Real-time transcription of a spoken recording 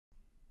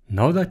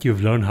Now that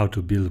you've learned how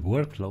to build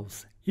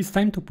workflows, it's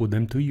time to put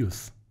them to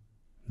use.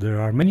 There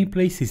are many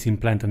places in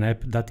Plant an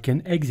App that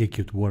can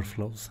execute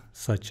workflows,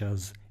 such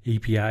as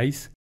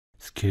APIs,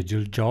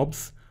 scheduled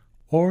jobs,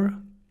 or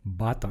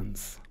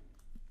buttons.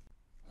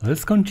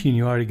 Let's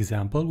continue our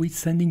example with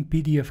sending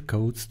PDF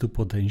codes to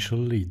potential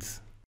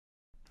leads.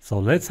 So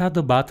let's add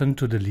a button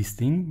to the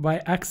listing by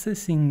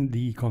accessing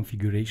the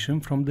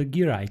configuration from the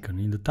gear icon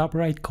in the top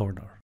right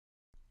corner.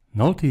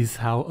 Notice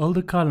how all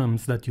the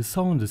columns that you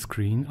saw on the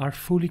screen are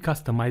fully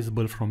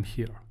customizable from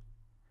here.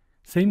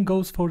 Same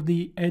goes for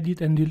the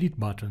edit and delete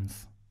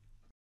buttons.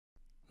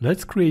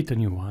 Let's create a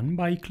new one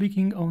by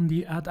clicking on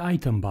the Add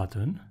Item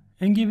button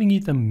and giving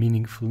it a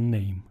meaningful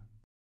name.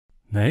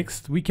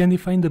 Next, we can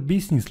define the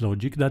business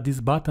logic that this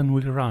button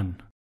will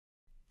run.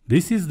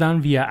 This is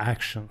done via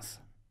actions,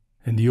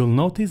 and you'll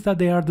notice that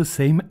they are the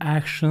same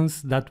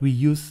actions that we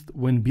used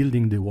when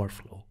building the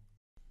workflow.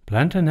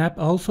 Plant an App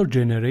also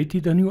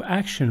generated a new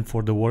action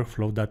for the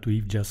workflow that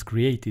we've just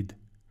created.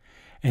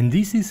 And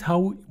this is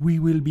how we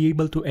will be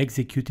able to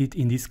execute it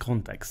in this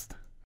context.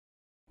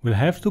 We'll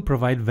have to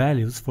provide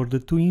values for the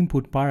two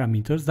input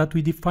parameters that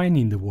we define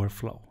in the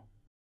workflow.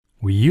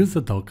 We use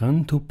a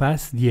token to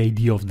pass the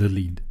ID of the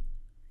lead.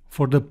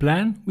 For the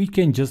plan, we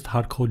can just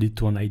hardcode it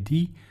to an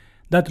ID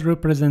that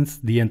represents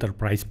the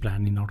enterprise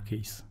plan in our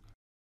case.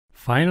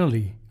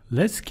 Finally,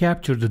 let's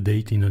capture the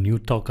date in a new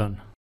token.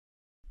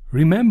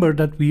 Remember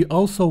that we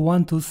also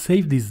want to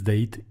save this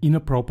date in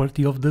a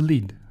property of the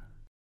lead.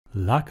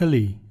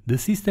 Luckily, the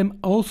system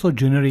also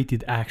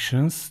generated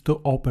actions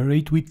to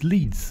operate with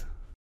leads.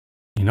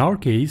 In our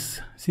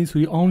case, since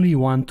we only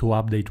want to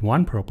update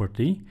one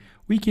property,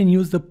 we can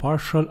use the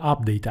partial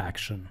update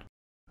action.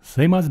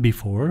 Same as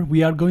before,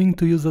 we are going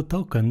to use a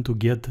token to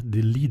get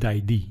the lead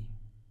ID,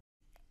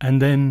 and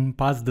then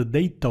pass the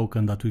date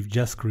token that we've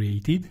just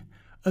created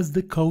as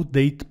the code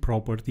date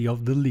property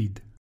of the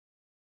lead.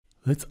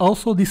 Let's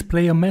also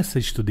display a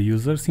message to the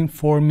users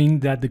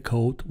informing that the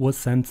code was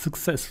sent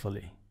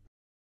successfully.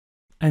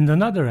 And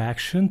another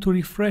action to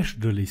refresh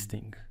the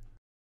listing.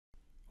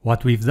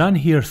 What we've done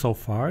here so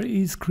far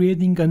is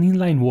creating an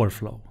inline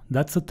workflow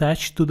that's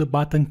attached to the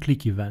button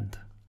click event.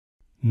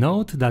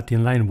 Note that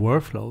inline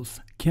workflows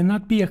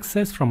cannot be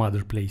accessed from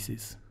other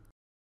places.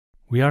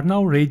 We are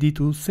now ready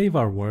to save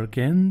our work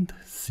and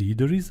see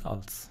the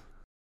results.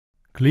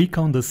 Click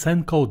on the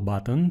Send Code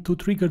button to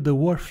trigger the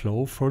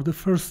workflow for the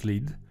first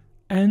lead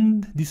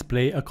and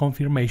display a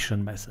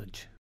confirmation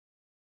message.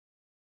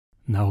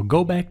 Now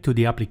go back to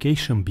the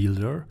application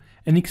builder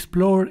and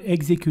explore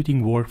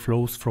executing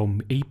workflows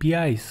from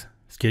APIs,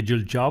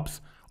 scheduled jobs,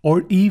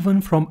 or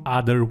even from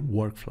other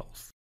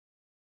workflows.